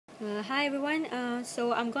Hi everyone,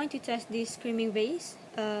 so I'm going to test this Screaming Vase.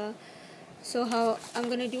 So how I'm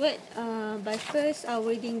going to do it, by first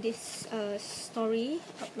reading this story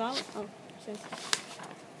out loud.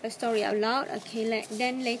 A story out loud. Okay,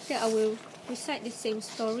 then later I will recite the same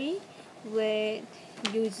story with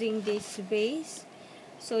using this vase,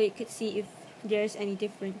 so you could see if there's any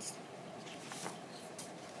difference.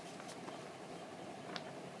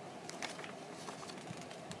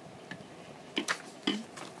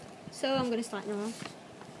 So I'm going to start now.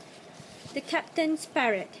 The Captain's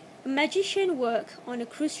Parrot. A magician worked on a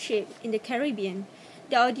cruise ship in the Caribbean.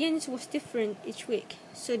 The audience was different each week,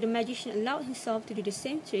 so the magician allowed himself to do the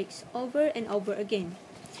same tricks over and over again.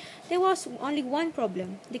 There was only one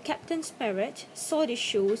problem. The Captain's Parrot saw the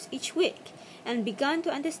shows each week and began to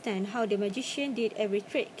understand how the magician did every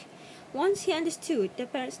trick. Once he understood, the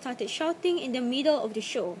parrot started shouting in the middle of the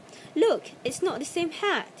show, "Look, it's not the same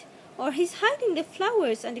hat!" Or "He's hiding the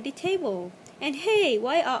flowers under the table!" And "Hey,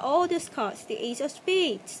 why are all those cards the ace of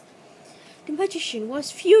spades?" The magician was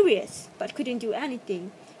furious, but couldn't do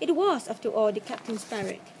anything. It was, after all, the captain's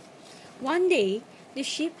parrot. One day, the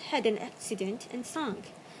ship had an accident and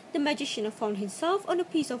sank. The magician found himself on a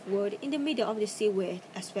piece of wood in the middle of the sea with,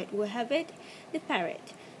 as fate would have it, the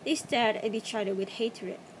parrot. They stared at each other with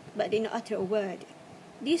hatred, but did not utter a word.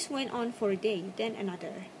 This went on for a day, then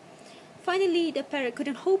another. Finally, the parrot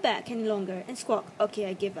couldn't hold back any longer and squawked, "Okay,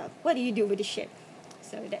 I give up. What do you do with the ship?"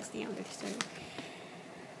 So that's the end of the story.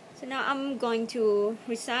 So now I'm going to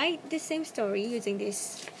recite the same story using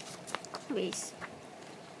this vase.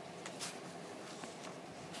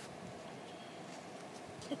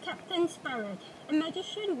 The Captain's Parrot. A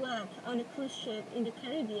magician worked on a cruise ship in the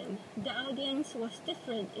Caribbean. The audience was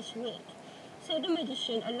different each week, so the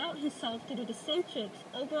magician allowed himself to do the same tricks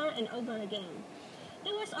over and over again.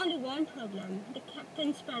 There was only one problem. The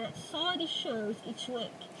Captain's Parrot saw the shows each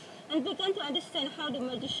week and began to understand how the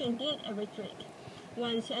magician did every trick.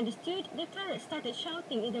 Once he understood, the parrot started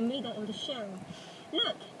shouting in the middle of the show,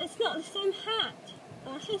 "Look, it's not the same hat!"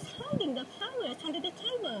 Or "He's hiding the flowers under the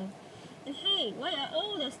table!" And "Hey, why are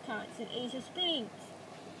all those cards an ace of spades?"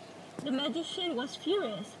 The magician was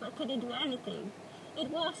furious but couldn't do anything. It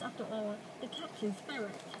was, after all, the captain's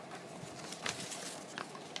parrot.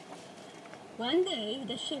 One day,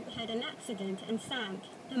 the ship had an accident and sank.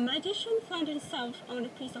 The magician found himself on a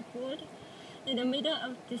piece of wood in the middle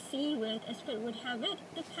of the sea with, as fate would have it,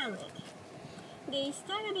 the parrot. They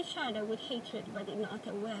stared at each other with hatred but did not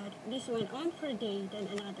utter a word. This went on for a day, then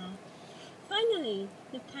another. Finally,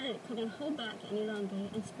 the parrot couldn't hold back any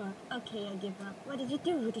longer and squawked, "Okay, I give up. What did you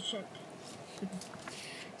do with the ship?"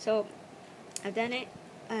 So, I've done it,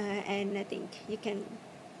 and I think you can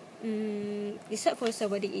decide for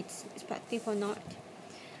yourself whether it's effective or not.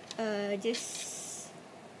 Just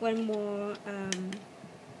one more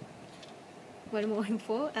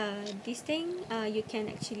info. This thing, you can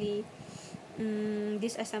actually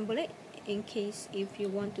disassemble it in case if you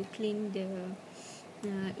want to clean the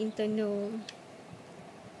internal,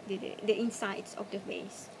 the insides of the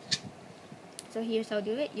vase. So here's how to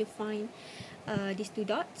do it. You find these two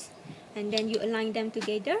dots, and then you align them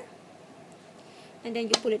together, and then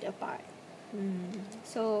you pull it apart.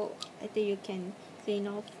 So I think you can clean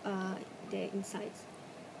off the insides.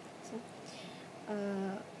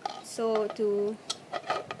 So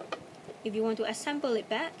if you want to assemble it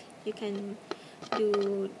back, you can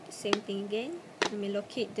do the same thing again. Let me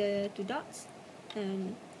locate the two dots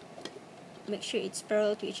and make sure it's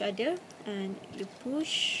parallel to each other, and you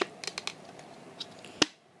push,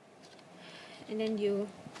 and then you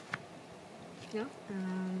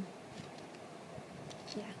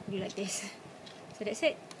do like this. So that's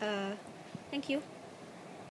it. Thank you.